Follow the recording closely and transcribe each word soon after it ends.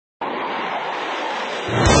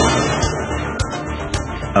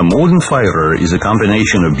A modern fighter is a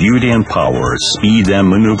combination of beauty and power, speed and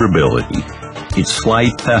maneuverability. Its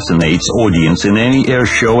flight fascinates audience in any air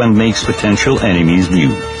show and makes potential enemies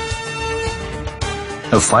mute.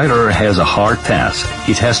 A fighter has a hard task.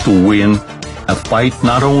 It has to win a fight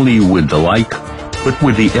not only with the like, but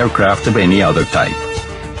with the aircraft of any other type.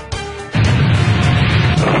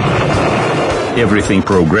 Everything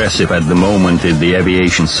progressive at the moment in the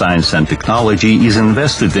aviation science and technology is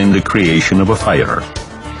invested in the creation of a fighter.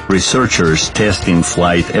 Researchers test in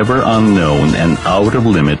flight ever unknown and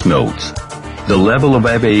out-of-limit modes. The level of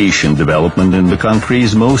aviation development in the country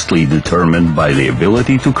is mostly determined by the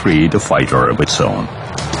ability to create a fighter of its own.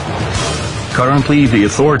 Currently, the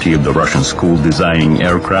authority of the Russian school designing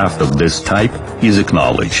aircraft of this type is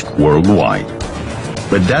acknowledged worldwide.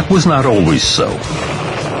 But that was not always so.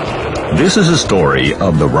 This is a story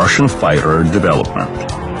of the Russian fighter development.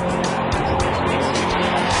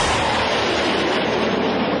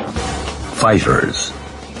 Fighters.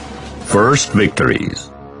 First Victories.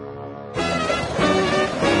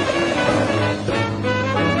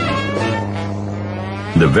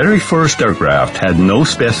 The very first aircraft had no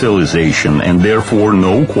specialization and therefore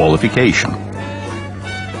no qualification.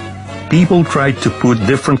 People tried to put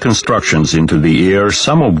different constructions into the air,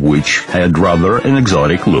 some of which had rather an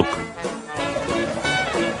exotic look.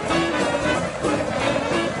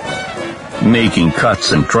 Making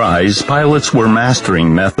cuts and tries, pilots were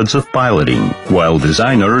mastering methods of piloting, while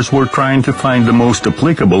designers were trying to find the most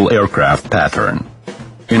applicable aircraft pattern.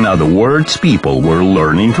 In other words, people were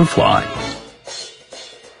learning to fly.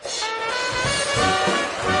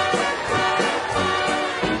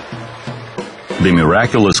 The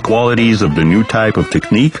miraculous qualities of the new type of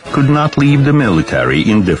technique could not leave the military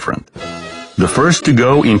indifferent. The first to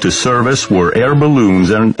go into service were air balloons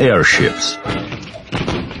and airships.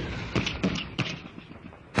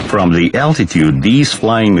 From the altitude these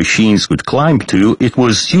flying machines could climb to, it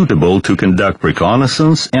was suitable to conduct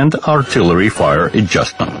reconnaissance and artillery fire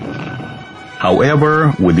adjustment.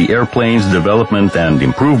 However, with the airplane's development and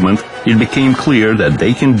improvement, it became clear that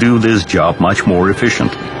they can do this job much more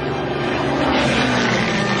efficiently.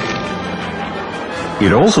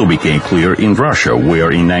 It also became clear in Russia,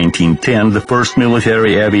 where in 1910 the first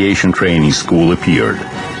military aviation training school appeared.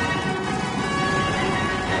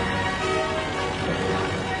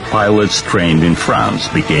 Pilots trained in France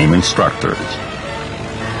became instructors.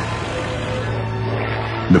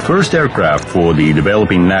 The first aircraft for the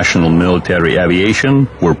developing national military aviation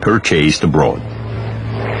were purchased abroad.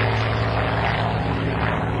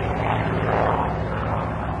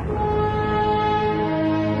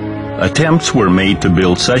 Attempts were made to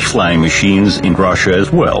build such flying machines in Russia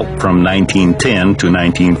as well. From 1910 to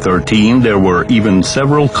 1913, there were even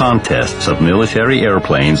several contests of military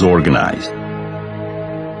airplanes organized.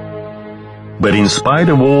 But in spite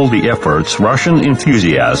of all the efforts, Russian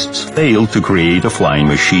enthusiasts failed to create a flying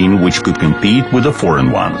machine which could compete with the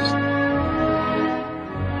foreign ones.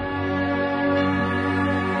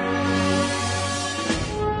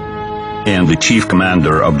 And the chief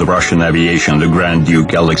commander of the Russian aviation, the Grand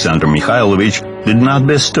Duke Alexander Mikhailovich, did not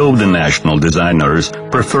bestow the national designers,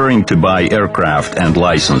 preferring to buy aircraft and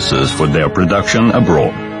licenses for their production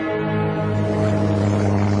abroad.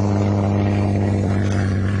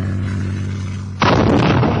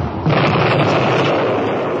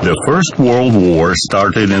 The First World War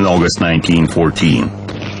started in August 1914.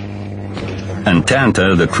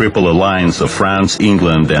 Entente, the Triple Alliance of France,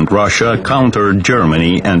 England, and Russia, countered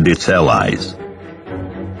Germany and its allies.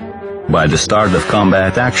 By the start of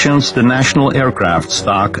combat actions, the national aircraft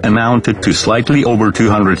stock amounted to slightly over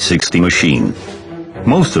 260 machines.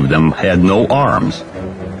 Most of them had no arms.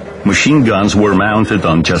 Machine guns were mounted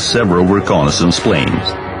on just several reconnaissance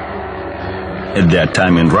planes. At that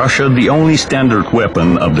time in Russia, the only standard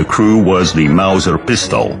weapon of the crew was the Mauser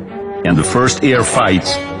pistol, and the first air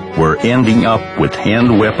fights were ending up with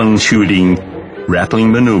hand weapon shooting,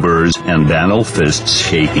 rattling maneuvers, and banal fists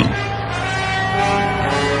shaking.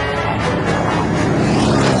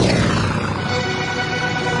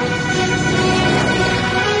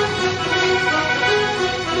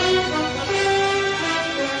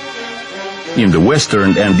 In the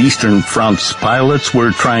Western and Eastern fronts, pilots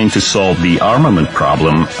were trying to solve the armament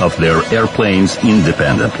problem of their airplanes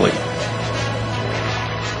independently.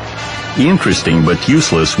 Interesting but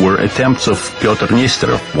useless were attempts of Pyotr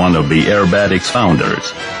Nesterov, one of the aerobatics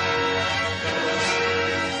founders.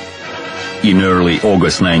 In early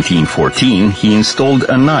August 1914, he installed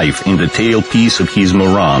a knife in the tailpiece of his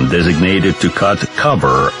Moran, designated to cut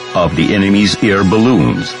cover of the enemy's air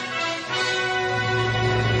balloons.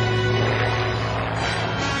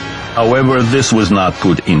 However, this was not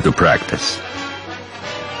put into practice.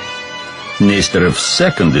 Nesterov's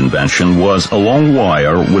second invention was a long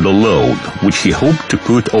wire with a load, which he hoped to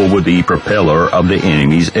put over the propeller of the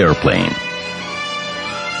enemy's airplane.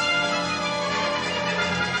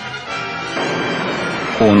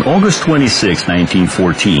 On August 26,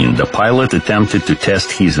 1914, the pilot attempted to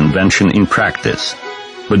test his invention in practice,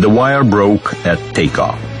 but the wire broke at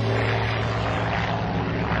takeoff.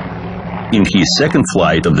 In his second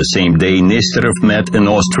flight of the same day, Nesterov met an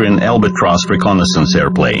Austrian Albatros reconnaissance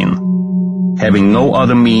airplane. Having no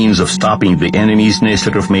other means of stopping the enemies,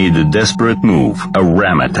 Nesterov made a desperate move, a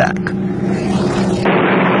ram attack.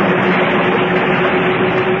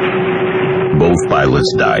 Both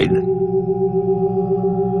pilots died.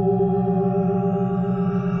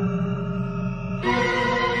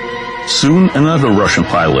 Soon, another Russian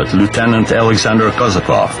pilot, Lieutenant Alexander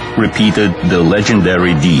Kozakov, repeated the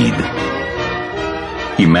legendary deed.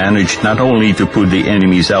 He managed not only to put the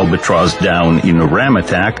enemy's Albatros down in a ram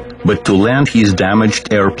attack, but to land his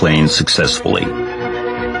damaged airplane successfully.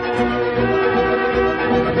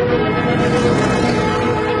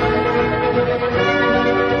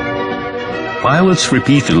 Pilots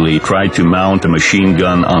repeatedly tried to mount a machine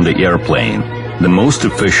gun on the airplane, the most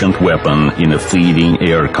efficient weapon in a fleeting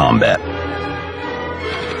air combat.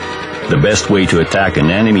 The best way to attack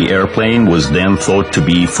an enemy airplane was then thought to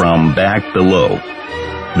be from back below.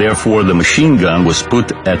 Therefore, the machine gun was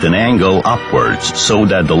put at an angle upwards so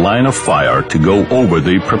that the line of fire to go over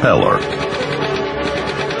the propeller.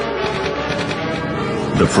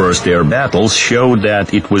 The first air battles showed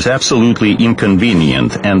that it was absolutely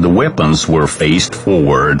inconvenient and the weapons were faced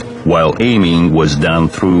forward while aiming was done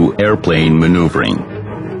through airplane maneuvering.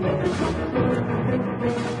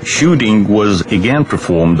 Shooting was again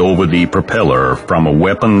performed over the propeller from a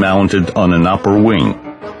weapon mounted on an upper wing.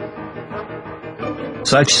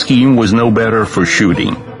 Such scheme was no better for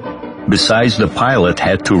shooting. Besides, the pilot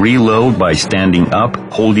had to reload by standing up,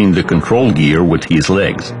 holding the control gear with his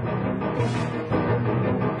legs.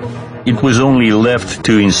 It was only left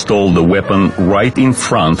to install the weapon right in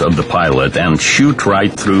front of the pilot and shoot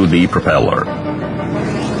right through the propeller.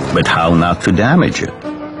 But how not to damage it?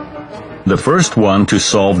 The first one to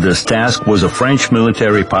solve this task was a French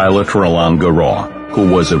military pilot, Roland Garros,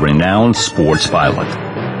 who was a renowned sports pilot.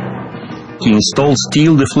 He installed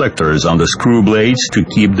steel deflectors on the screw blades to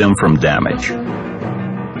keep them from damage.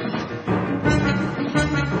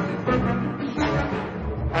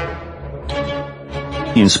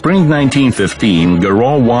 In spring 1915,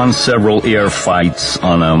 Garros won several air fights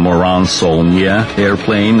on a Morane-Saulnier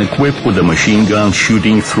airplane equipped with a machine gun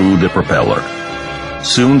shooting through the propeller.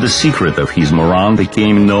 Soon the secret of his Morane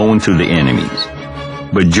became known to the enemies.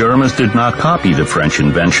 But Germans did not copy the French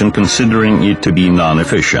invention, considering it to be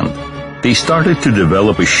non-efficient. They started to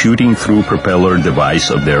develop a shooting-through propeller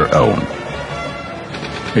device of their own.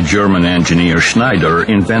 A German engineer, Schneider,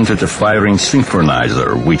 invented a firing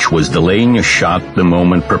synchronizer, which was delaying a shot the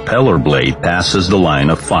moment propeller blade passes the line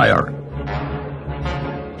of fire.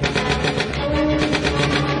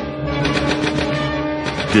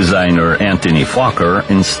 Designer Anthony Fokker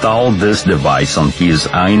installed this device on his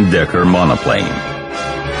Eindecker monoplane.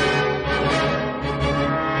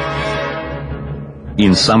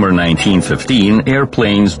 In summer 1915,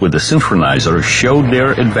 airplanes with the synchronizer showed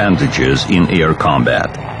their advantages in air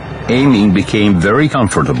combat. Aiming became very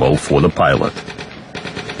comfortable for the pilot.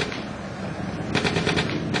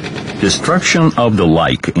 Destruction of the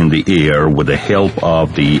like in the air with the help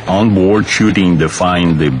of the onboard shooting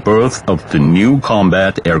defined the birth of the new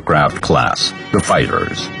combat aircraft class, the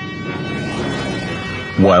fighters.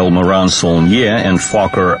 While Morane-Saulnier and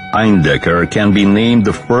Fokker Eindecker can be named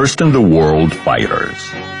the first in the world fighters.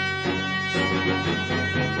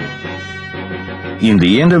 In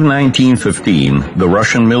the end of 1915, the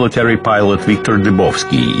Russian military pilot Viktor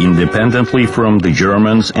Dubovsky, independently from the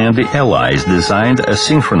Germans and the Allies, designed a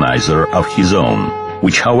synchronizer of his own,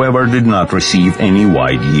 which however did not receive any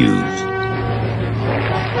wide use.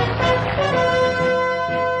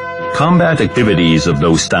 Combat activities of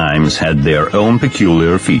those times had their own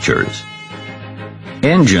peculiar features.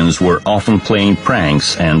 Engines were often playing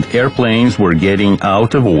pranks and airplanes were getting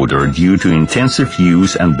out of order due to intensive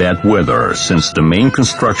use and bad weather, since the main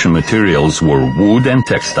construction materials were wood and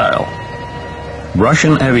textile.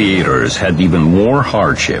 Russian aviators had even more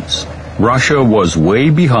hardships. Russia was way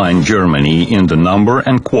behind Germany in the number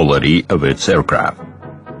and quality of its aircraft.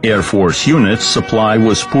 Air Force units' supply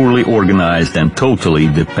was poorly organized and totally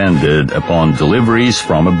depended upon deliveries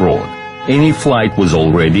from abroad. Any flight was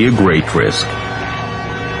already a great risk.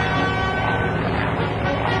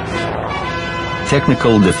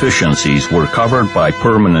 technical deficiencies were covered by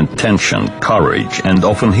permanent tension, courage, and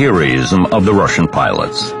often heroism of the Russian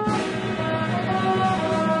pilots.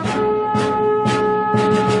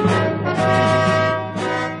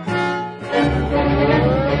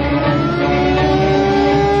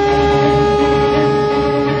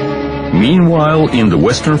 Meanwhile, in the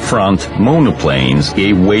Western Front, monoplanes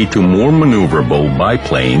gave way to more maneuverable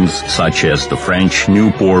biplanes such as the French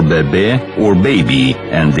Nieuport Bébé or Baby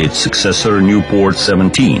and its successor Nieuport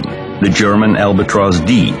 17, the German Albatros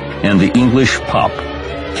D, and the English Pup,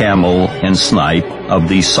 Camel, and Snipe of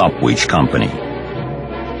the Sopwith Company.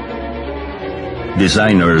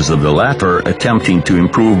 Designers of the latter, attempting to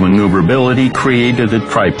improve maneuverability, created a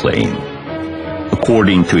triplane.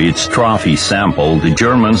 According to its trophy sample, the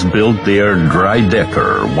Germans built their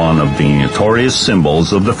Dreidecker, one of the notorious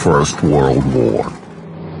symbols of the First World War.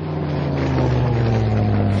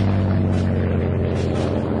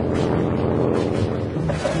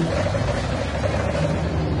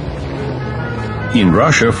 In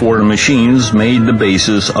Russia, foreign machines made the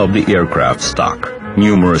basis of the aircraft stock.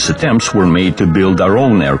 Numerous attempts were made to build our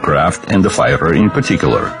own aircraft, and the fighter in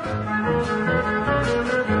particular.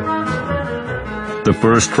 The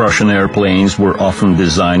first Russian airplanes were often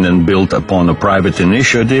designed and built upon a private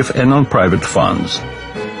initiative and on private funds.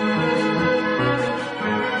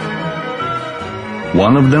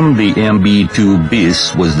 One of them, the MB-2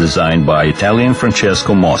 bis, was designed by Italian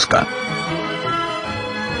Francesco Mosca.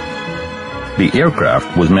 The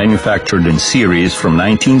aircraft was manufactured in series from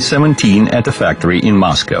 1917 at a factory in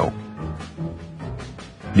Moscow.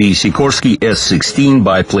 The Sikorsky S-16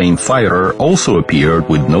 biplane fighter also appeared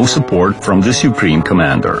with no support from the Supreme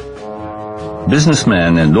Commander.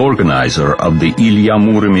 Businessman and organizer of the Ilya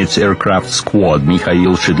Muromets aircraft squad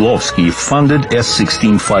Mikhail Shidlovsky funded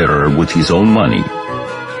S-16 fighter with his own money.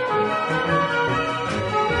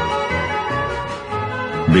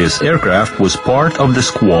 This aircraft was part of the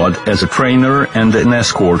squad as a trainer and an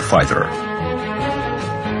escort fighter.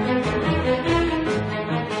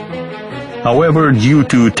 However, due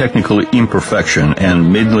to technical imperfection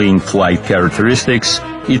and middling flight characteristics,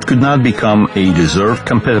 it could not become a deserved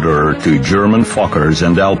competitor to German Fokkers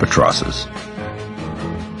and Albatrosses.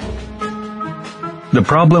 The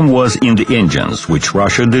problem was in the engines, which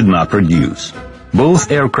Russia did not produce. Both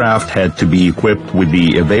aircraft had to be equipped with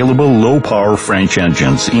the available low-power French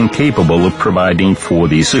engines incapable of providing for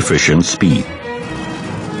the sufficient speed.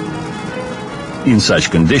 In such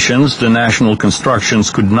conditions, the national constructions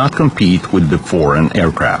could not compete with the foreign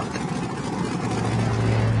aircraft.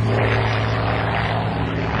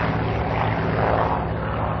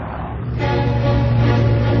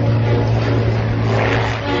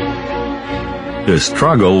 The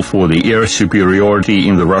struggle for the air superiority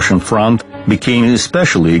in the Russian front became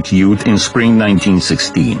especially acute in spring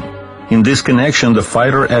 1916. In this connection, the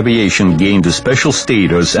fighter aviation gained a special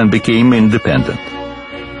status and became independent.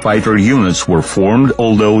 Fighter units were formed,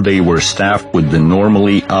 although they were staffed with the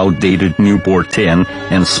normally outdated Nieuport 10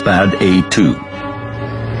 and Spad A2.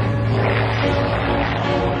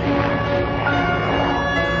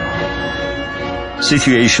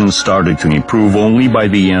 Situation started to improve only by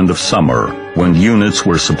the end of summer, when units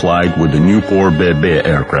were supplied with the Nieuport Bébé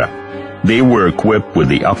aircraft. They were equipped with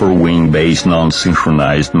the upper wing-based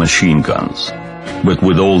non-synchronized machine guns. But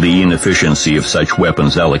with all the inefficiency of such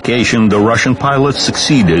weapons allocation, the Russian pilots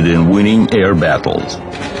succeeded in winning air battles.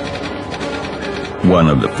 One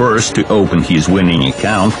of the first to open his winning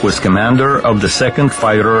account was commander of the 2nd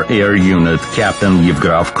Fighter Air Unit, Captain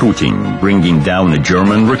Yevgraf Krutin, bringing down a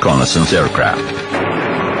German reconnaissance aircraft.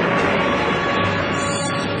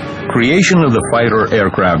 Creation of the fighter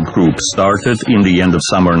aircraft group started in the end of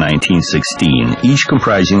summer 1916, each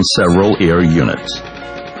comprising several air units.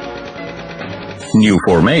 New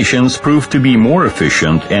formations proved to be more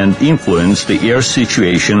efficient and influenced the air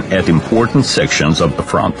situation at important sections of the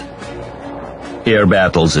front. Air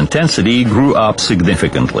battles' intensity grew up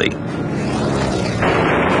significantly.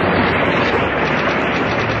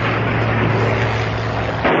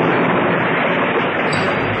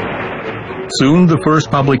 Soon the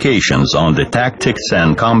first publications on the tactics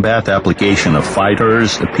and combat application of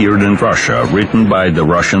fighters appeared in Russia, written by the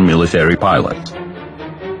Russian military pilots.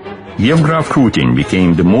 Yevgraf Krutin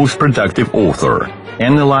became the most productive author.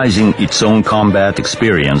 Analyzing its own combat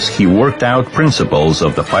experience, he worked out principles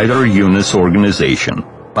of the fighter unit's organization,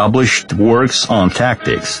 published works on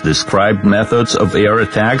tactics, described methods of air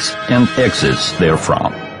attacks and exits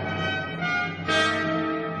therefrom.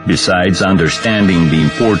 Besides understanding the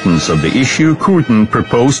importance of the issue, Krutin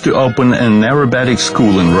proposed to open an aerobatic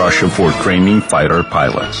school in Russia for training fighter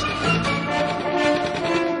pilots.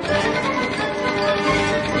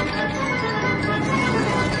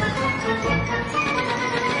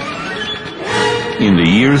 In the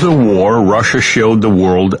years of war, Russia showed the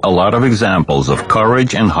world a lot of examples of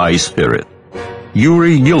courage and high spirit.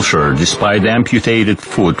 Yuri Gilsher, despite amputated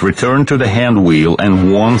foot, returned to the hand wheel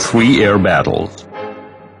and won 3 air battles.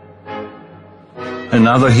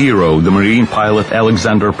 Another hero, the Marine pilot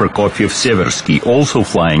Alexander Prokofiev-Seversky, also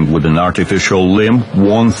flying with an artificial limb,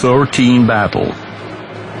 won 13 battles.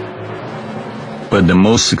 But the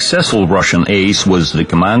most successful Russian ace was the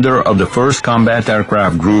commander of the 1st Combat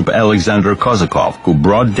Aircraft Group, Alexander Kozakov, who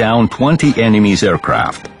brought down 20 enemy's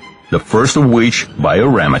aircraft, the first of which by a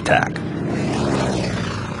ram attack.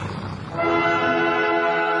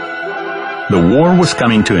 The war was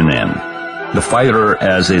coming to an end. The fighter,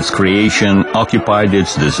 as its creation, occupied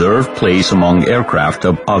its deserved place among aircraft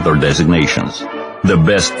of other designations. The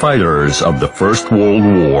best fighters of the First World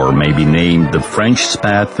War may be named the French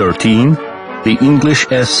Spat-13, the English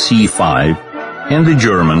SC-5, and the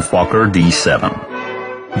German Fokker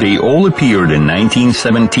D-7. They all appeared in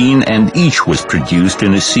 1917, and each was produced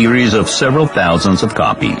in a series of several thousands of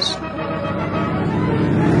copies.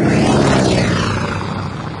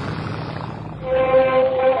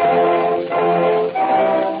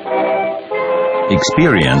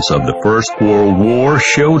 Experience of the First World War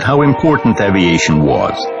showed how important aviation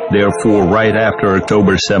was. Therefore, right after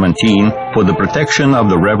October 17, for the protection of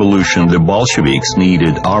the revolution, the Bolsheviks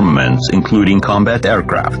needed armaments, including combat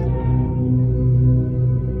aircraft.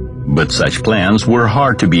 But such plans were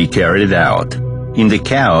hard to be carried out. In the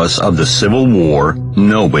chaos of the Civil War,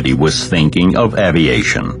 nobody was thinking of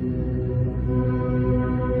aviation.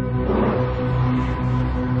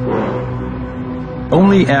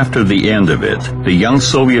 Only after the end of it, the young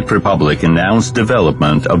Soviet Republic announced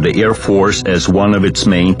development of the Air Force as one of its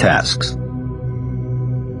main tasks.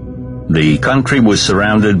 The country was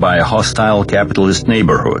surrounded by a hostile capitalist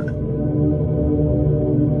neighborhood.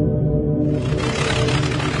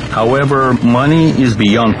 However, money is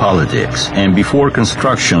beyond politics, and before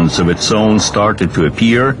constructions of its own started to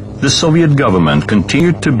appear, the Soviet government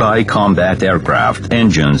continued to buy combat aircraft,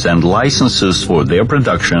 engines, and licenses for their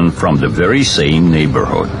production from the very same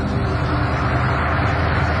neighborhood.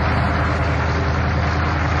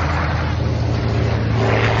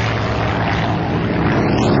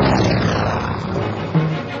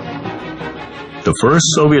 The first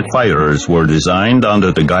Soviet fighters were designed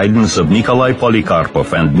under the guidance of Nikolai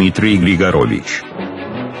Polikarpov and Dmitry Grigorovich.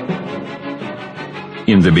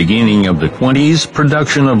 In the beginning of the 20s,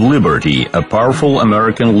 production of Liberty, a powerful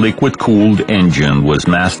American liquid-cooled engine, was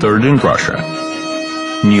mastered in Russia.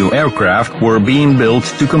 New aircraft were being built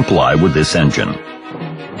to comply with this engine.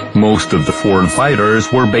 Most of the foreign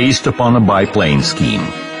fighters were based upon a biplane scheme.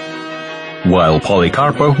 While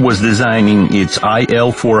Polikarpov was designing its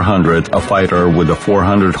IL-400, a fighter with a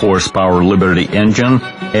 400 horsepower Liberty engine,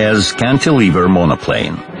 as cantilever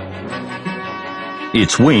monoplane.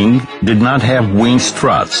 Its wing did not have wing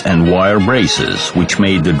struts and wire braces, which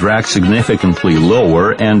made the drag significantly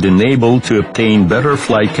lower and enabled to obtain better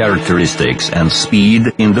flight characteristics and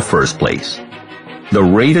speed in the first place. The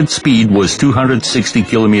rated speed was 260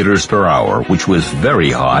 kilometers per hour, which was very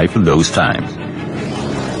high for those times.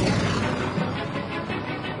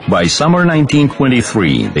 By summer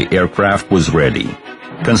 1923, the aircraft was ready.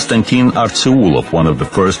 Konstantin Artseulov, one of the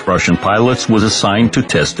first Russian pilots, was assigned to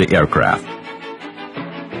test the aircraft.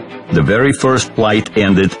 The very first flight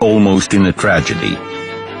ended almost in a tragedy.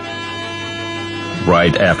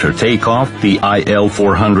 Right after takeoff, the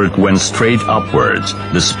IL-400 went straight upwards.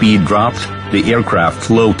 The speed dropped, the aircraft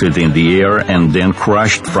floated in the air and then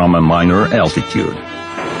crashed from a minor altitude.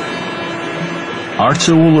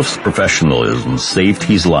 Artseulov's professionalism saved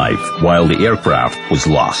his life while the aircraft was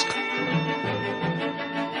lost.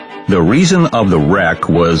 The reason of the wreck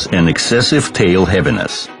was an excessive tail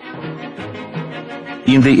heaviness.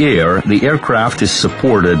 In the air, the aircraft is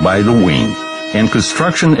supported by the wing, and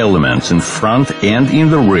construction elements in front and in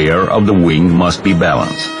the rear of the wing must be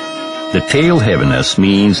balanced. The tail heaviness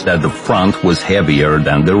means that the front was heavier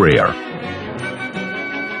than the rear.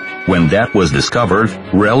 When that was discovered,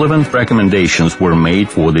 relevant recommendations were made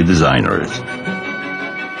for the designers.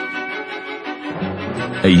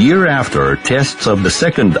 A year after, tests of the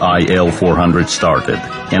second IL-400 started,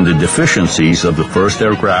 and the deficiencies of the first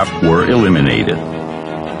aircraft were eliminated.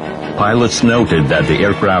 Pilots noted that the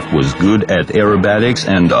aircraft was good at aerobatics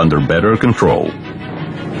and under better control.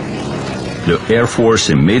 The Air Force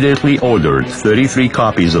immediately ordered 33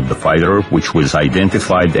 copies of the fighter, which was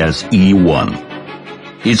identified as E-1.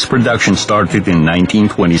 Its production started in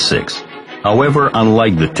 1926. However,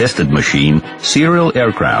 unlike the tested machine, serial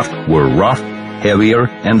aircraft were rough, heavier,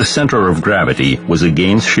 and the center of gravity was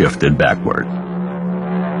again shifted backward.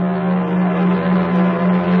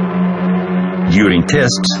 During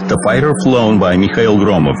tests, the fighter flown by Mikhail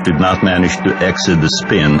Gromov did not manage to exit the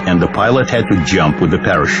spin, and the pilot had to jump with a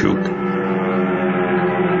parachute.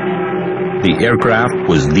 The aircraft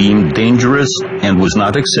was deemed dangerous and was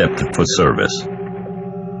not accepted for service.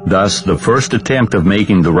 Thus, the first attempt of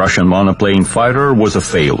making the Russian monoplane fighter was a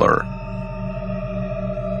failure.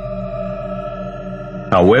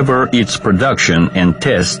 However, its production and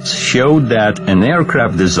tests showed that an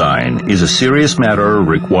aircraft design is a serious matter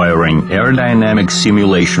requiring aerodynamic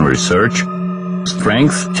simulation research,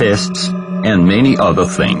 strength tests, and many other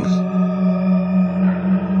things.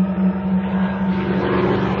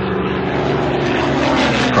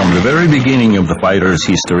 From the very beginning of the fighter's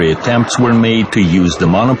history, attempts were made to use the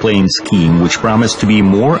monoplane scheme, which promised to be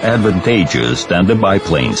more advantageous than the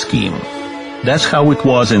biplane scheme. That's how it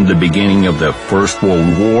was in the beginning of the First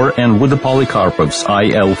World War and with the Polikarpov's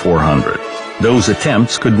IL-400. Those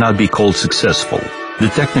attempts could not be called successful. The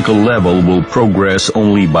technical level will progress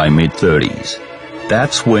only by mid-30s.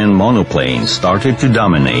 That's when monoplanes started to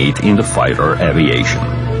dominate in the fighter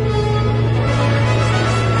aviation.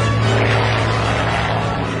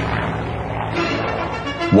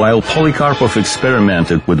 While Polikarpov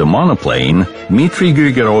experimented with a monoplane, Dmitry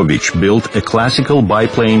Grigorovich built a classical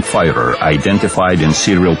biplane fighter identified in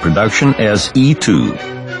serial production as E-2.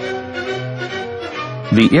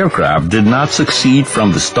 The aircraft did not succeed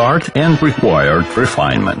from the start and required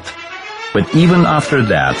refinement. But even after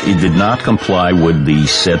that, it did not comply with the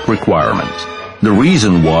set requirements. The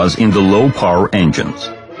reason was in the low-power engines.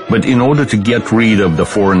 But in order to get rid of the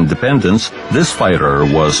foreign dependence, this fighter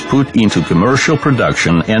was put into commercial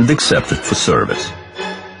production and accepted for service.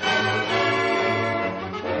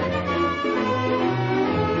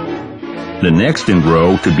 The next in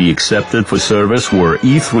row to be accepted for service were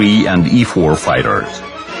E-3 and E-4 fighters.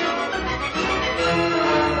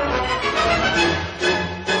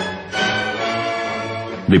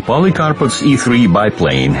 The Polikarpov's E-3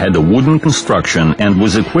 biplane had a wooden construction and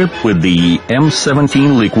was equipped with the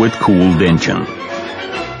M17 liquid-cooled engine.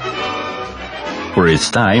 For its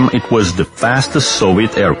time, it was the fastest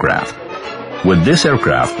Soviet aircraft. With this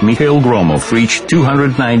aircraft, Mikhail Gromov reached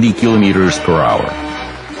 290 kilometers per hour.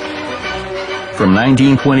 From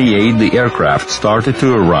 1928, the aircraft started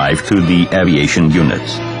to arrive to the aviation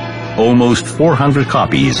units. Almost 400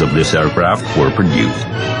 copies of this aircraft were produced.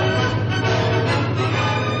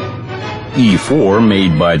 E-4,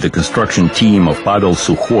 made by the construction team of Pavel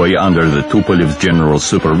Sukhoy under the Tupolev's general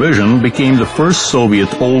supervision, became the first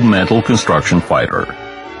Soviet all-metal construction fighter.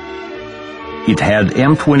 It had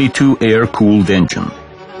M22 air-cooled engine.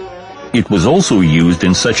 It was also used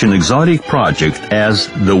in such an exotic project as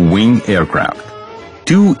the wing aircraft.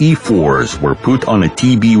 Two E-4s were put on a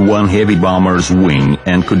TB-1 heavy bomber's wing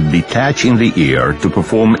and could detach in the air to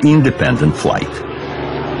perform independent flight.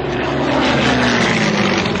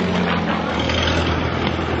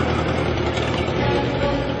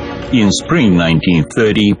 In spring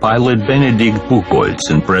 1930, pilot Benedikt Buchholz,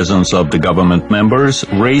 in presence of the government members,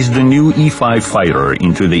 raised the new E-5 fighter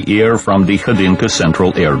into the air from the Khodynka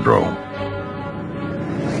Central Airdrome.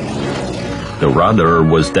 The rudder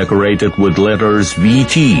was decorated with letters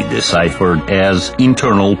VT, deciphered as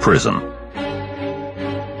internal prison.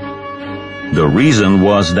 The reason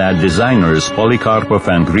was that designers Polikarpov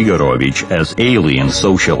and Grigorovich, as alien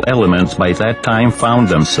social elements, by that time found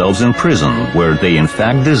themselves in prison, where they in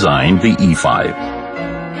fact designed the E-5.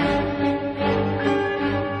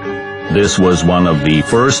 This was one of the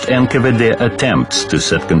first NKVD attempts to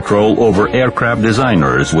set control over aircraft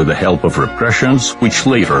designers with the help of repressions, which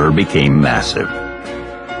later became massive.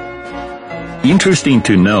 Interesting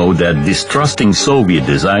to know that, distrusting Soviet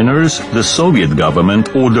designers, the Soviet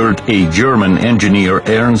government ordered a German engineer,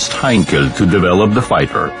 Ernst Heinkel, to develop the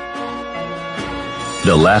fighter.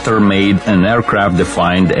 The latter made an aircraft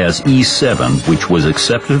defined as E-7, which was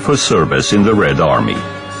accepted for service in the Red Army.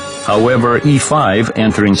 However, E-5,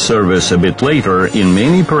 entering service a bit later, in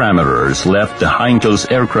many parameters left the Heinkel's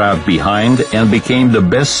aircraft behind and became the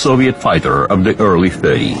best Soviet fighter of the early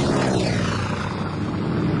 30s.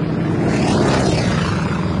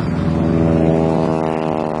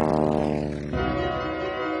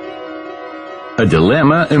 A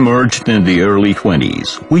dilemma emerged in the early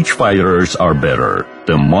 20s. Which fighters are better,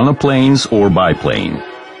 the monoplanes or biplane?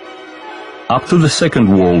 Up to the Second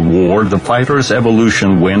World War, the fighter's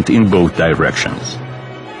evolution went in both directions.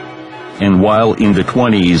 And while in the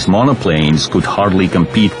 20s monoplanes could hardly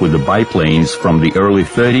compete with the biplanes, from the early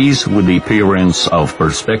 30s, with the appearance of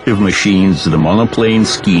perspective machines, the monoplane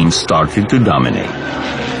scheme started to dominate.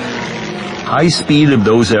 High speed of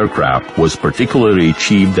those aircraft was particularly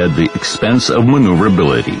achieved at the expense of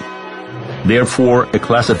maneuverability. Therefore, a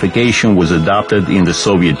classification was adopted in the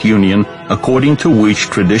Soviet Union according to which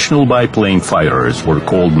traditional biplane fighters were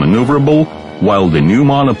called maneuverable, while the new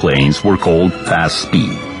monoplanes were called fast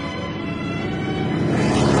speed.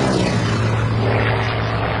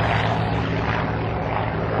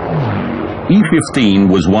 E-15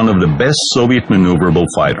 was one of the best Soviet maneuverable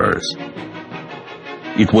fighters.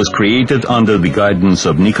 It was created under the guidance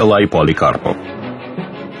of Nikolai Polikarpov.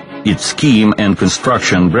 Its scheme and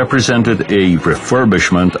construction represented a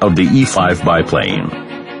refurbishment of the E-5 biplane.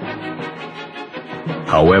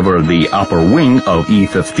 However, the upper wing of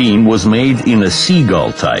E-15 was made in a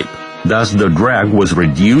seagull type, thus the drag was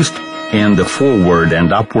reduced and the forward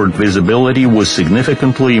and upward visibility was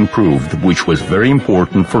significantly improved, which was very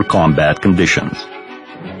important for combat conditions.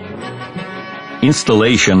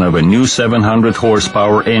 Installation of a new 700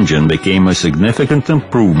 horsepower engine became a significant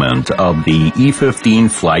improvement of the E-15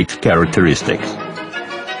 flight characteristics.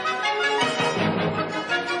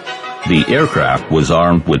 The aircraft was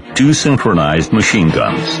armed with 2 synchronized machine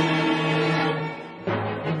guns.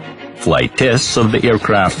 Flight tests of the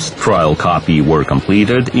aircraft's trial copy were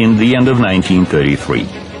completed in the end of 1933.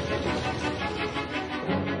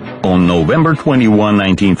 On November 21,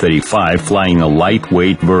 1935, flying a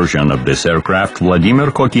lightweight version of this aircraft,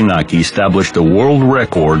 Vladimir Kokinaki established a world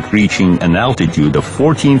record reaching an altitude of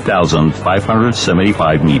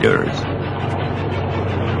 14,575 meters.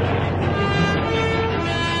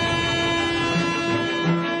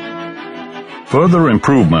 Further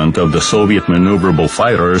improvement of the Soviet maneuverable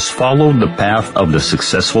fighters followed the path of the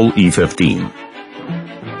successful E-15.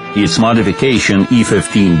 Its modification,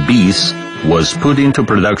 E-15 bis, was put into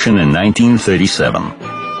production in 1937.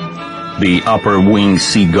 The upper wing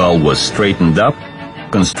seagull was straightened up,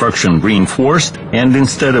 construction reinforced, and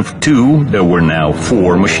instead of 2, there were now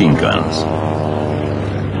 4 machine guns.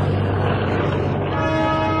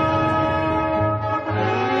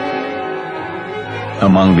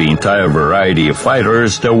 Among the entire variety of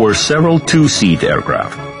fighters, there were several 2-seat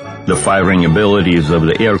aircraft. The firing abilities of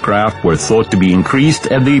the aircraft were thought to be increased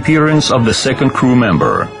at the appearance of the second crew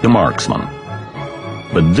member, the marksman.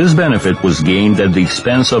 But this benefit was gained at the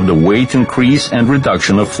expense of the weight increase and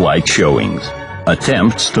reduction of flight showings.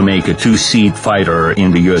 Attempts to make a 2-seat fighter in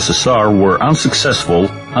the USSR were unsuccessful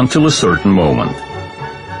until a certain moment.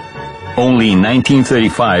 Only in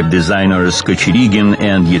 1935, designers Kochirigin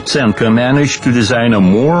and Yatsenko managed to design a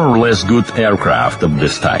more or less good aircraft of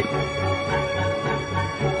this type.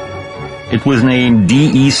 It was named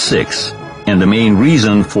DE-6, and the main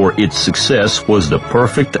reason for its success was the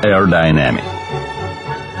perfect aerodynamic.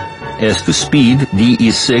 As to speed,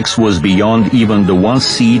 DE-6 was beyond even the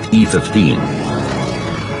 1-seat E-15.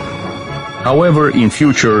 However, in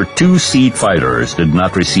future, 2-seat fighters did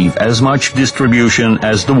not receive as much distribution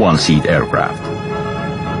as the 1-seat aircraft.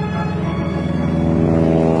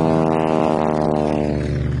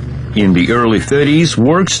 In the early 30s,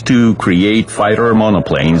 works to create fighter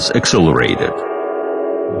monoplanes accelerated.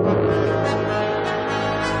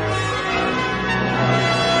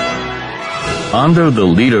 Under the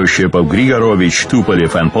leadership of Grigorovich,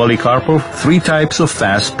 Tupolev, and Polikarpov, 3 types of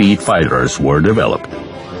fast-speed fighters were developed: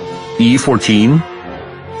 E-14,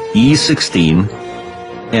 E-16,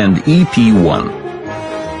 and EP-1.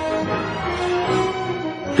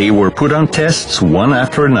 They were put on tests one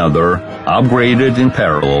after another, upgraded in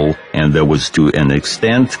parallel, and there was to an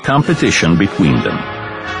extent competition between them.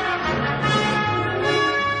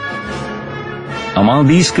 Among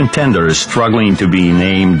these contenders struggling to be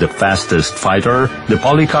named the fastest fighter, the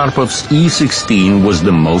Polikarpov's E-16 was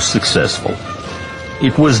the most successful.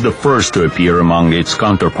 It was the first to appear among its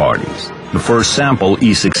counterparties. The first sample,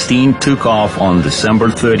 E-16, took off on December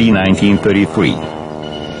 30, 1933.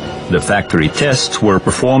 The factory tests were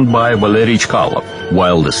performed by Valery Chkalov,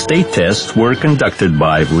 while the state tests were conducted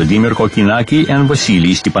by Vladimir Kokinaki and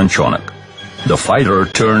Vasily Stepanchonak. The fighter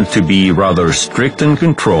turned to be rather strict in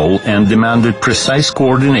control and demanded precise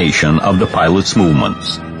coordination of the pilot's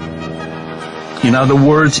movements. In other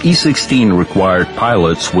words, E-16 required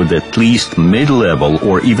pilots with at least mid-level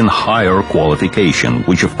or even higher qualification,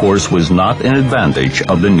 which of course was not an advantage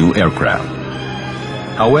of the new aircraft.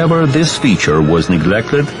 However, this feature was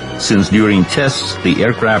neglected, since during tests the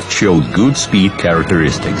aircraft showed good speed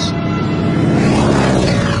characteristics.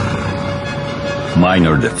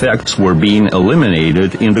 Minor defects were being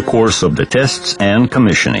eliminated in the course of the tests and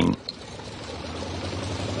commissioning.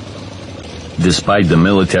 Despite the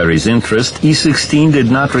military's interest, E-16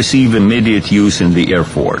 did not receive immediate use in the Air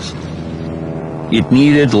Force. It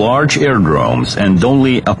needed large aerodromes, and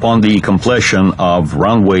only upon the completion of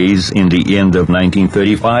runways in the end of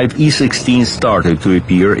 1935, E-16 started to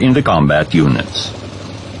appear in the combat units.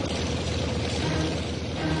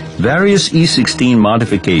 Various E-16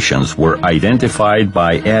 modifications were identified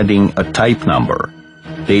by adding a type number.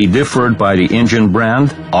 They differed by the engine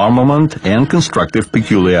brand, armament, and constructive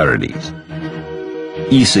peculiarities.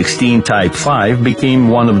 E-16 Type 5 became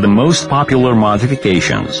one of the most popular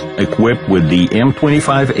modifications, equipped with the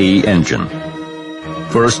M25A engine.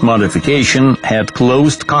 First modification had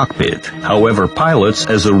closed cockpit. However, pilots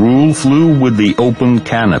as a rule flew with the open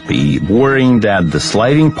canopy, worrying that the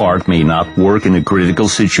sliding part may not work in a critical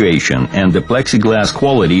situation, and the plexiglass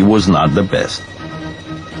quality was not the best.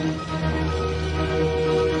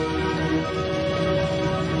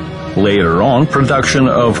 Later on, production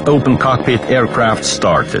of open cockpit aircraft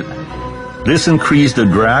started. This increased the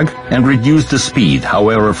drag and reduced the speed,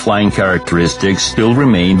 however flying characteristics still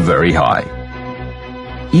remained very high.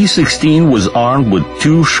 E-16 was armed with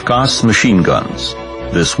 2 Shkas machine guns.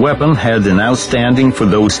 This weapon had an outstanding for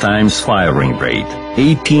those times firing rate,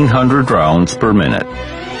 1,800 rounds per minute.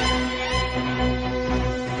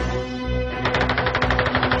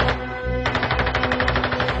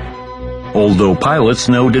 Although pilots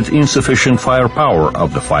noted insufficient firepower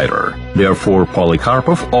of the fighter, therefore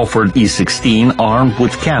Polikarpov offered E-16 armed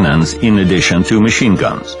with cannons in addition to machine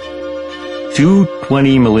guns. 2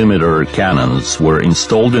 20mm cannons were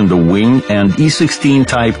installed in the wing, and E-16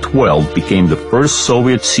 Type 12 became the first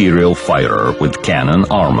Soviet serial fighter with cannon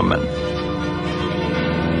armament.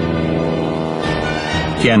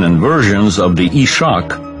 Cannon versions of the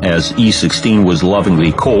E-Shock, as E-16 was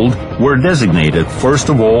lovingly called, were designated first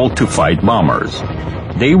of all to fight bombers.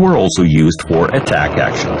 They were also used for attack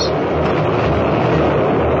actions.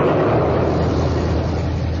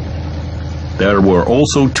 There were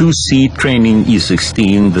also 2-seat training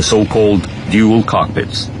E-16, the so-called dual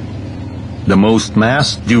cockpits. The most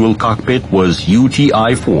massed dual cockpit was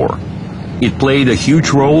UTI-4. It played a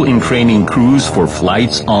huge role in training crews for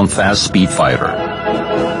flights on fast-speed fighter.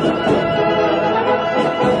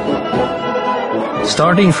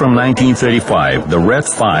 Starting from 1935, the Red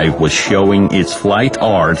 5 was showing its flight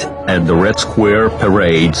art at the Red Square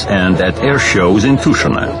parades and at air shows in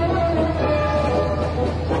Tushino.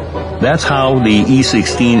 That's how the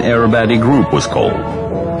E-16 aerobatic group was called.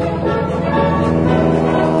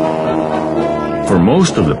 For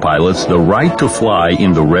most of the pilots, the right to fly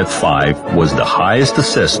in the Red 5 was the highest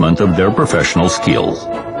assessment of their professional skills.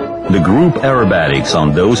 The group aerobatics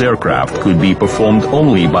on those aircraft could be performed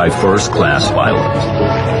only by first-class pilots.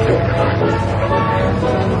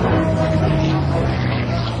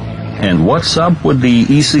 And what's up with the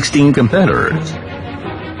E-16 competitors?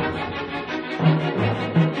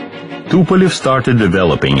 Tupolev started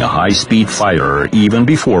developing a high-speed fighter even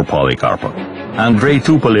before Polikarpov. Andrei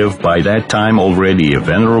Tupolev, by that time already a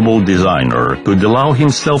venerable designer, could allow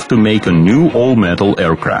himself to make a new all-metal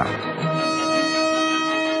aircraft.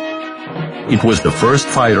 It was the first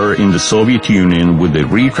fighter in the Soviet Union with a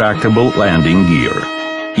retractable landing gear.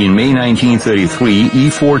 In May 1933,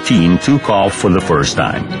 E-14 took off for the first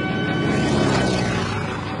time.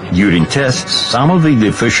 During tests, some of the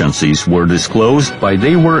deficiencies were disclosed, but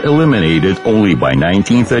they were eliminated only by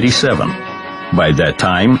 1937. By that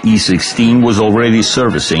time, E-16 was already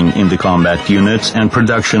servicing in the combat units, and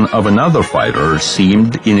production of another fighter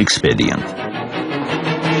seemed inexpedient.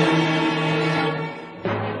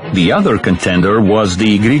 The other contender was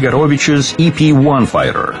the Grigorovich's EP-1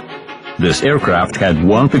 fighter. This aircraft had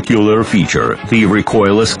one peculiar feature, the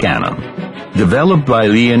recoilless cannon. Developed by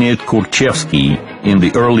Leonid Kurchevsky in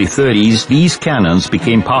the early 30s, these cannons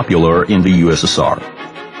became popular in the USSR.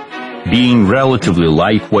 Being relatively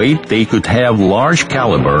lightweight, they could have large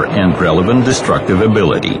caliber and relevant destructive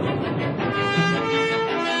ability.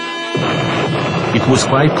 It was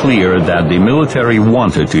quite clear that the military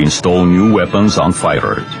wanted to install new weapons on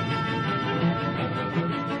fighters.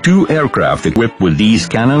 2 aircraft equipped with these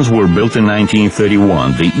cannons were built in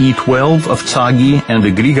 1931, the E-12 of Tsagi and the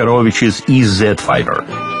Grigorovich's EZ fighter.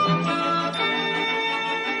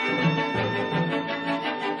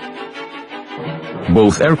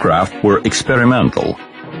 Both aircraft were experimental.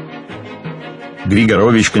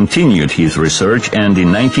 Grigorovich continued his research and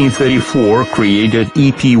in 1934 created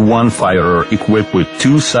EP-1 fighter equipped with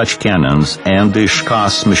 2 such cannons and the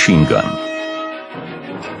Shkas machine gun.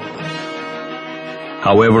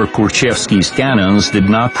 However, Kurchevsky's cannons did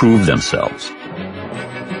not prove themselves.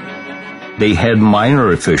 They had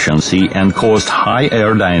minor efficiency and caused high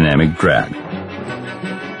aerodynamic drag.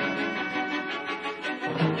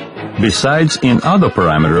 Besides, in other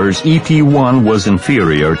parameters, EP-1 was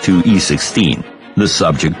inferior to E-16. The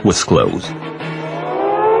subject was closed.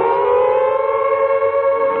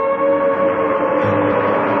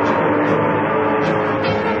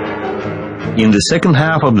 In the second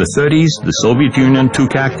half of the 30s, the Soviet Union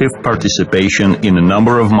took active participation in a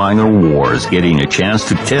number of minor wars, getting a chance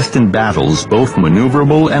to test in battles both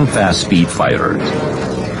maneuverable and fast-speed fighters.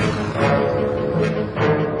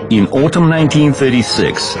 In autumn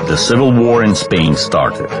 1936, the civil war in Spain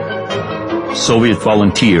started. Soviet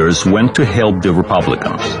volunteers went to help the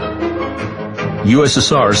Republicans.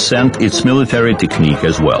 USSR sent its military technique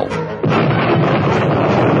as well.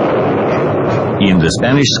 In the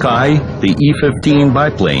Spanish sky, the E-15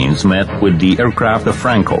 biplanes met with the aircraft of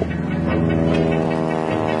Franco.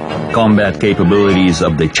 Combat capabilities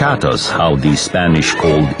of the Chatas, how the Spanish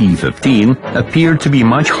called E-15, appeared to be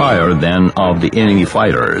much higher than of the enemy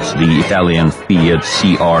fighters, the Italian Fiat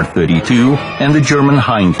CR-32 and the German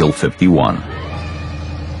Heinkel 51.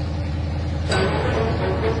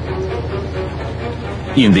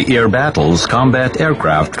 In the air battles, combat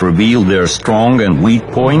aircraft revealed their strong and weak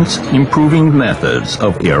points, improving methods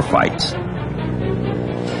of air fights.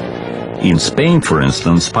 In Spain, for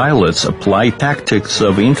instance, pilots applied tactics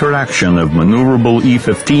of interaction of maneuverable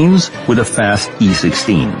E-15s with a fast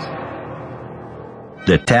E-16s.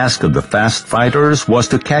 The task of the fast fighters was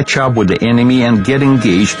to catch up with the enemy and get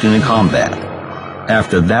engaged in a combat.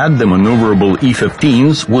 After that, the maneuverable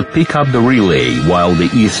E-15s would pick up the relay, while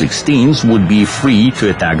the E-16s would be free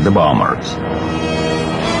to attack the bombers.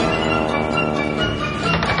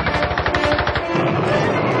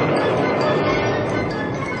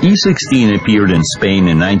 E-16 appeared in Spain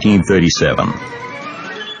in 1937.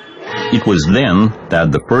 It was then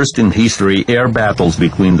that the first in history air battles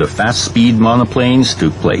between the fast-speed monoplanes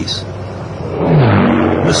took place.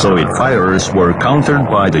 The Soviet fighters were countered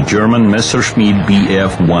by the German Messerschmitt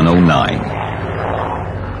Bf-109.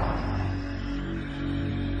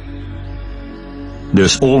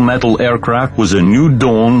 This all-metal aircraft was a new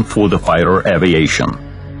dawn for the fighter aviation.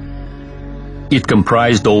 It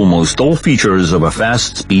comprised almost all features of a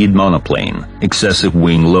fast-speed monoplane: excessive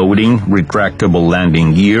wing loading, retractable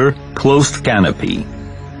landing gear, closed canopy.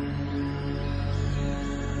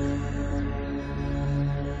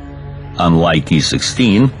 Unlike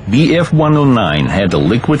E-16, Bf-109 had a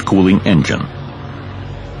liquid cooling engine.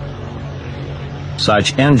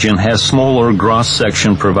 Such engine has smaller gross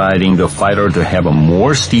section, providing the fighter to have a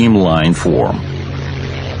more streamlined form.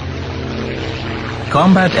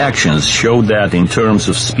 Combat actions showed that in terms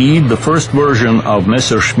of speed, the first version of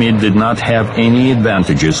Messerschmitt did not have any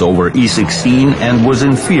advantages over E-16 and was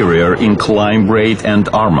inferior in climb rate and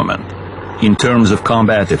armament. In terms of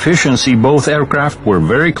combat efficiency, both aircraft were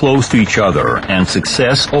very close to each other, and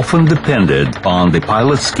success often depended on the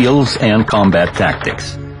pilot's skills and combat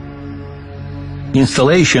tactics.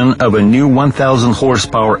 Installation of a new 1,000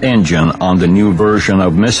 horsepower engine on the new version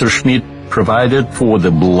of Messerschmitt provided for the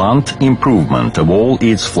blunt improvement of all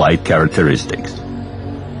its flight characteristics.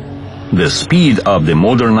 The speed of the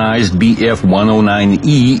modernized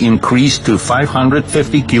Bf-109E increased to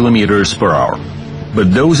 550 kilometers per hour.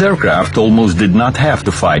 But those aircraft almost did not have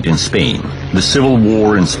to fight in Spain. The civil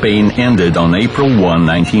war in Spain ended on April 1,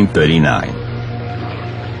 1939.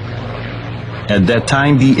 At that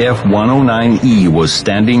time, Bf-109E was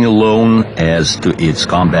standing alone as to its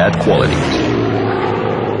combat qualities.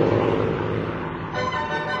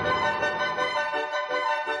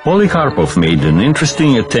 Polikarpov made an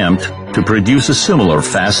interesting attempt to produce a similar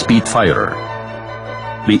fast-speed fighter.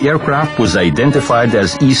 The aircraft was identified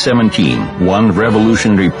as E-17. One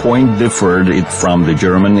revolutionary point differed it from the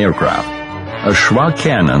German aircraft. A Schwa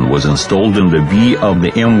cannon was installed in the V of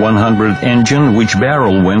the M100 engine, which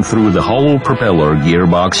barrel went through the hollow propeller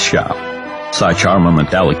gearbox shaft. Such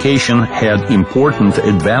armament allocation had important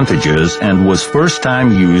advantages and was first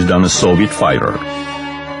time used on a Soviet fighter.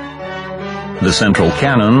 The central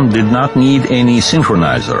cannon did not need any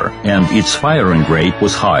synchronizer, and its firing rate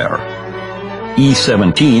was higher.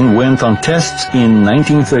 E-17 went on tests in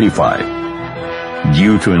 1935.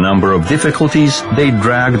 Due to a number of difficulties, they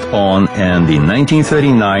dragged on, and in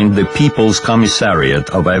 1939 the People's Commissariat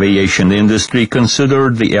of Aviation Industry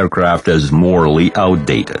considered the aircraft as morally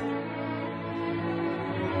outdated.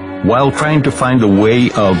 While trying to find a way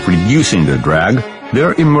of reducing the drag,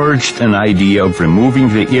 there emerged an idea of removing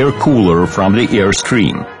the air cooler from the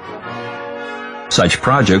airstream. Such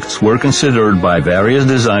projects were considered by various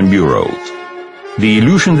design bureaus. The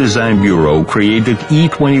Illusion Design Bureau created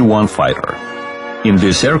E-21 fighter. In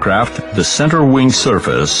this aircraft, the center wing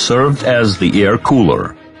surface served as the air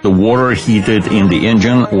cooler. The water heated in the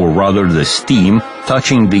engine, or rather the steam,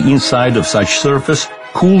 touching the inside of such surface,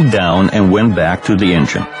 cooled down and went back to the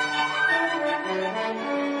engine.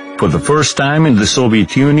 For the first time in the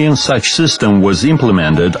Soviet Union, such system was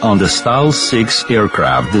implemented on the Stal-6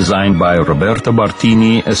 aircraft designed by Roberto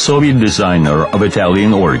Bartini, a Soviet designer of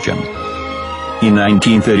Italian origin. In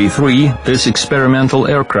 1933, this experimental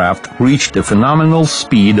aircraft reached a phenomenal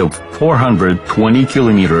speed of 420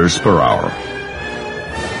 kilometers per hour.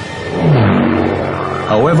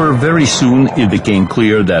 However, very soon it became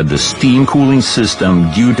clear that the steam cooling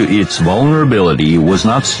system, due to its vulnerability, was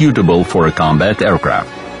not suitable for a combat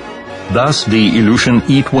aircraft. Thus, the Ilyushin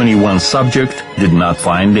E-21 subject did not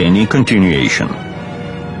find any continuation.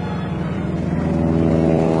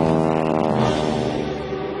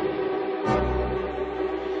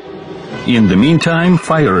 In the meantime,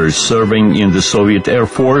 fighters serving in the Soviet Air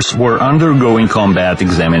Force were undergoing combat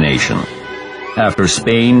examination. After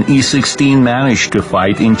Spain, E-16 managed to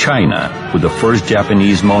fight in China with the first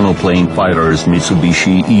Japanese monoplane fighters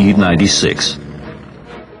Mitsubishi E-96.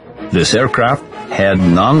 This aircraft had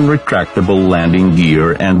non-retractable landing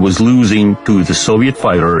gear and was losing to the Soviet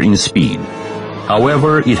fighter in speed.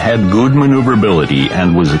 However, it had good maneuverability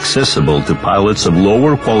and was accessible to pilots of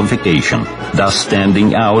lower qualification, thus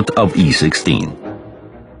standing out of E-16.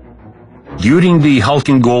 During the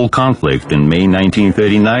Halkyn-Gol conflict in May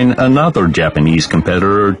 1939, another Japanese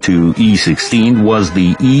competitor to E-16 was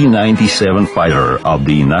the E-97 fighter of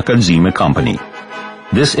the Nakajima Company.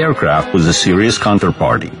 This aircraft was a serious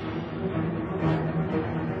counterparty.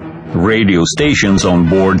 Radio stations on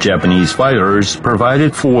board Japanese fighters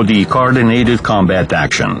provided for the coordinated combat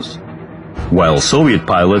actions, while Soviet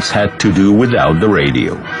pilots had to do without the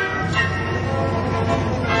radio.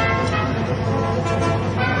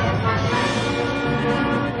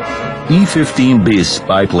 E-15 BIS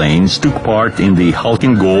biplanes took part in the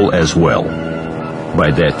Halkyn-Gol as well.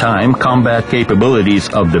 By that time, combat capabilities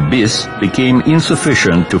of the BIS became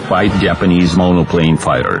insufficient to fight Japanese monoplane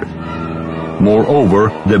fighters.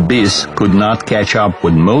 Moreover, the BIS could not catch up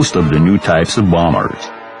with most of the new types of bombers.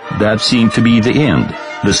 That seemed to be the end.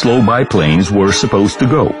 The slow biplanes were supposed to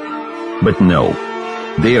go. But no.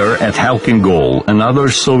 There, at Halkyn-Gol, another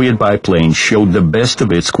Soviet biplane showed the best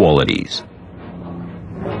of its qualities.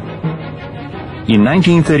 In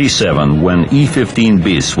 1937, when E-15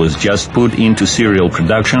 BIS was just put into serial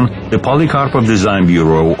production, the Polikarpov Design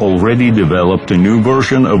Bureau already developed a new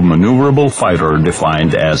version of maneuverable fighter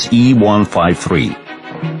defined as E-153.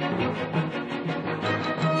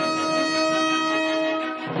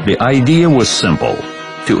 The idea was simple: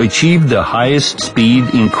 to achieve the highest speed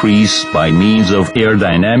increase by means of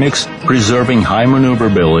aerodynamics, preserving high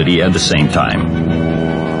maneuverability at the same time.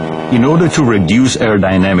 In order to reduce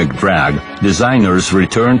aerodynamic drag, designers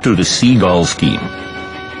returned to the Seagull scheme.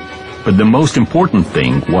 But the most important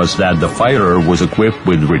thing was that the fighter was equipped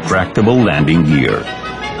with retractable landing gear.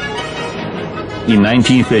 In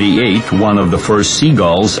 1938, one of the first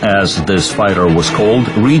Seagulls, as this fighter was called,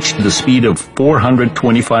 reached the speed of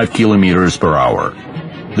 425 kilometers per hour.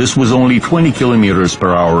 This was only 20 kilometers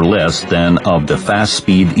per hour less than of the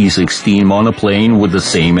fast-speed E-16 monoplane with the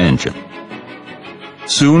same engine.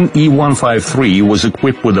 Soon, E-153 was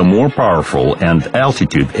equipped with a more powerful and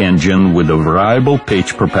altitude engine with a variable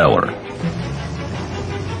pitch propeller.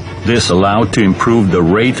 This allowed to improve the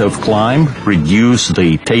rate of climb, reduce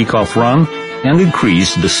the takeoff run, and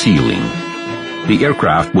increase the ceiling. The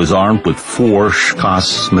aircraft was armed with 4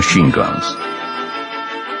 Shkas machine guns.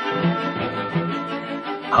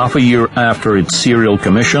 Half a year after its serial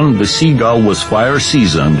commission, the Seagull was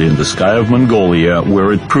fire-seasoned in the sky of Mongolia,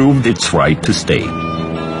 where it proved its right to stay.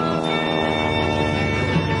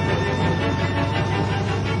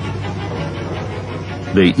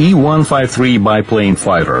 The E-153 biplane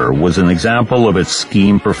fighter was an example of its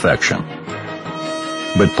scheme perfection.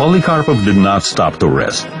 But Polikarpov did not stop to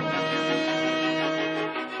rest.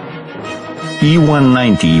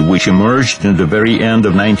 E-190, which emerged in the very end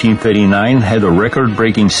of 1939, had a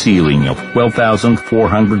record-breaking ceiling of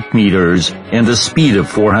 12,400 meters and a speed of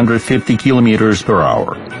 450 kilometers per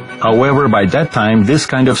hour. However, by that time, this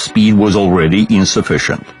kind of speed was already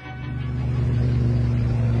insufficient.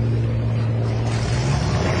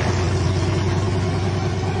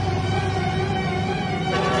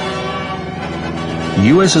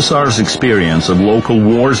 USSR's experience of local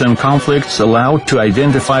wars and conflicts allowed to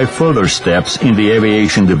identify further steps in the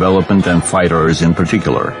aviation development and fighters in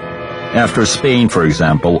particular. After Spain, for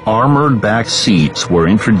example, armored back seats were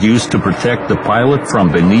introduced to protect the pilot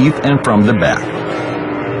from beneath and from the back.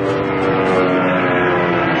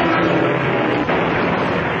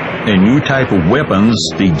 A new type of weapons,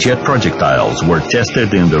 the jet projectiles, were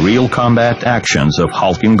tested in the real combat actions of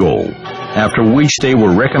Halkyn-Gol, after which they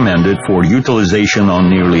were recommended for utilization on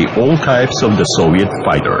nearly all types of the Soviet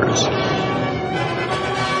fighters.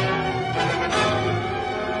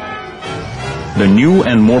 The new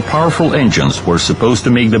and more powerful engines were supposed to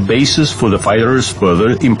make the basis for the fighter's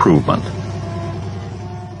further improvement.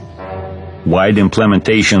 Wide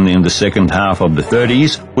implementation in the second half of the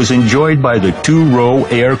 30s was enjoyed by the two-row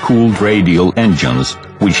air-cooled radial engines,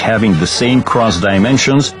 which, having the same cross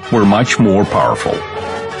dimensions, were much more powerful.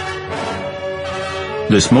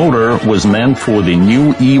 This motor was meant for the new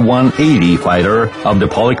E-180 fighter of the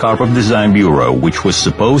Polikarpov Design Bureau, which was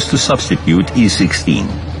supposed to substitute E-16.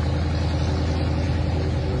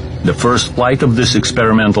 The first flight of this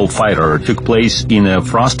experimental fighter took place in a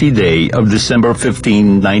frosty day of December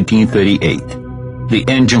 15, 1938. The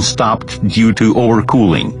engine stopped due to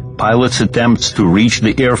overcooling. Pilots' attempts to reach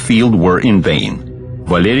the airfield were in vain.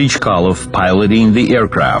 Valery Chkalov, piloting the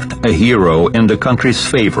aircraft, a hero and the country's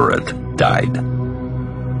favorite, died.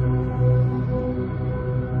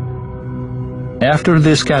 After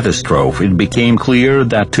this catastrophe, it became clear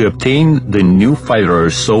that to obtain the new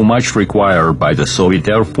fighters so much required by the Soviet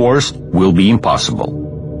Air Force will be impossible.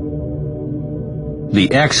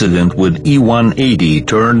 The accident with E-180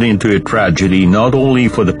 turned into a tragedy not only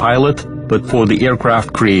for the pilot, but for the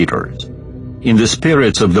aircraft creators. In the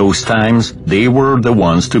spirits of those times, they were the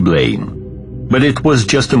ones to blame. But it was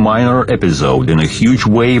just a minor episode in a huge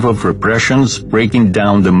wave of repressions breaking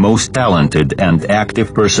down the most talented and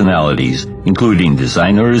active personalities, including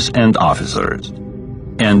designers and officers.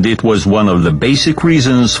 And it was one of the basic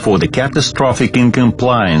reasons for the catastrophic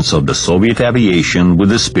incompliance of the Soviet aviation with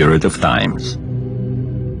the spirit of times.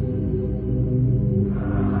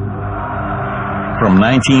 From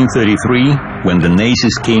 1933, when the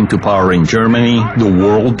Nazis came to power in Germany, the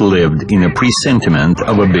world lived in a presentiment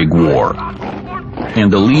of a big war.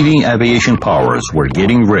 And the leading aviation powers were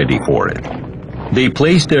getting ready for it. They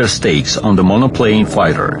placed their stakes on the monoplane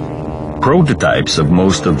fighter. Prototypes of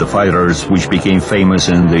most of the fighters which became famous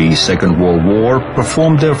in the Second World War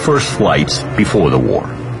performed their first flights before the war.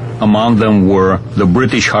 Among them were the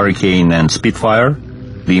British Hurricane and Spitfire,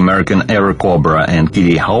 the American Airacobra and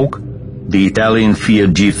Kitty Hawk, the Italian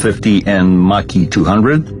Fiat G50 and Mach-E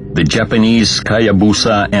 200, the Japanese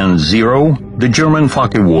Hayabusa and Zero, the German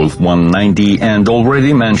Focke-Wulf 190, and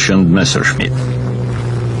already mentioned Messerschmitt.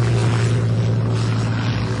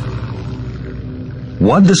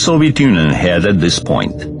 What the Soviet Union had at this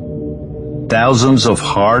point? Thousands of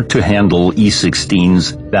hard-to-handle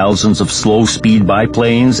E-16s, thousands of slow-speed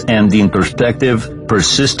biplanes, and the introspective,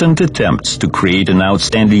 persistent attempts to create an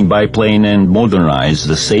outstanding biplane and modernize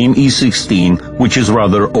the same E-16, which is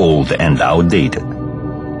rather old and outdated.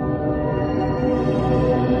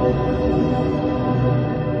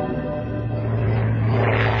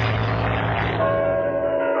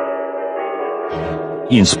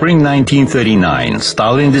 In spring 1939,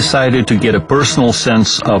 Stalin decided to get a personal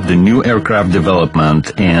sense of the new aircraft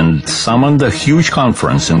development and summoned a huge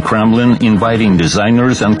conference in Kremlin inviting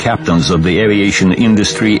designers and captains of the aviation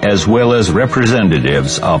industry as well as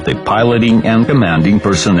representatives of the piloting and commanding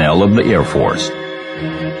personnel of the Air Force.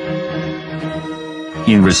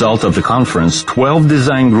 In result of the conference, 12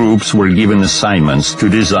 design groups were given assignments to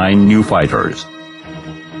design new fighters.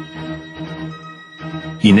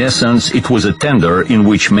 In essence, it was a tender in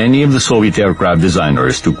which many of the Soviet aircraft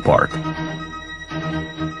designers took part.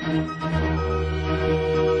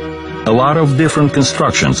 A lot of different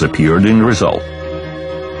constructions appeared in the result.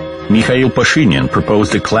 Mikhail Pashinyan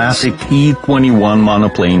proposed a classic E-21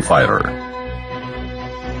 monoplane fighter.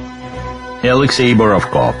 Alexei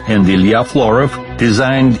Borovkov and Ilya Florov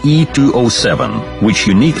designed E-207, which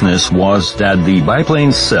uniqueness was that the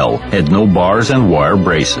biplane's cell had no bars and wire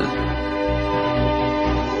braces.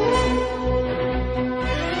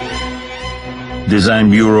 Design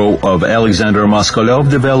Bureau of Alexander Moskalev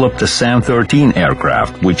developed a San-13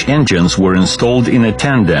 aircraft, which engines were installed in a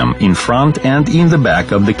tandem in front and in the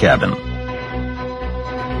back of the cabin.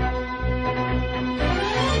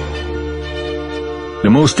 The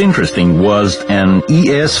most interesting was an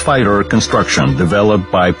ES fighter construction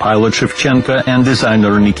developed by pilot Shevchenko and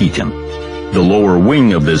designer Nikitin. The lower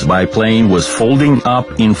wing of this biplane was folding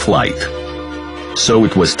up in flight. So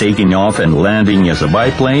it was taking off and landing as a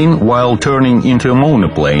biplane, while turning into a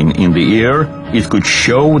monoplane in the air, it could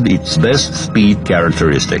show its best speed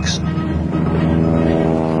characteristics.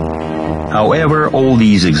 However, all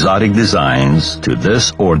these exotic designs, to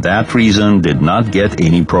this or that reason, did not get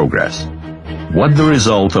any progress. What the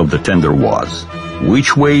result of the tender was,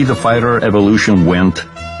 which way the fighter evolution went,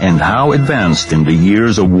 and how advanced in the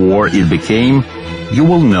years of war it became, you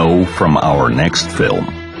will know from our next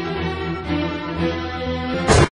film.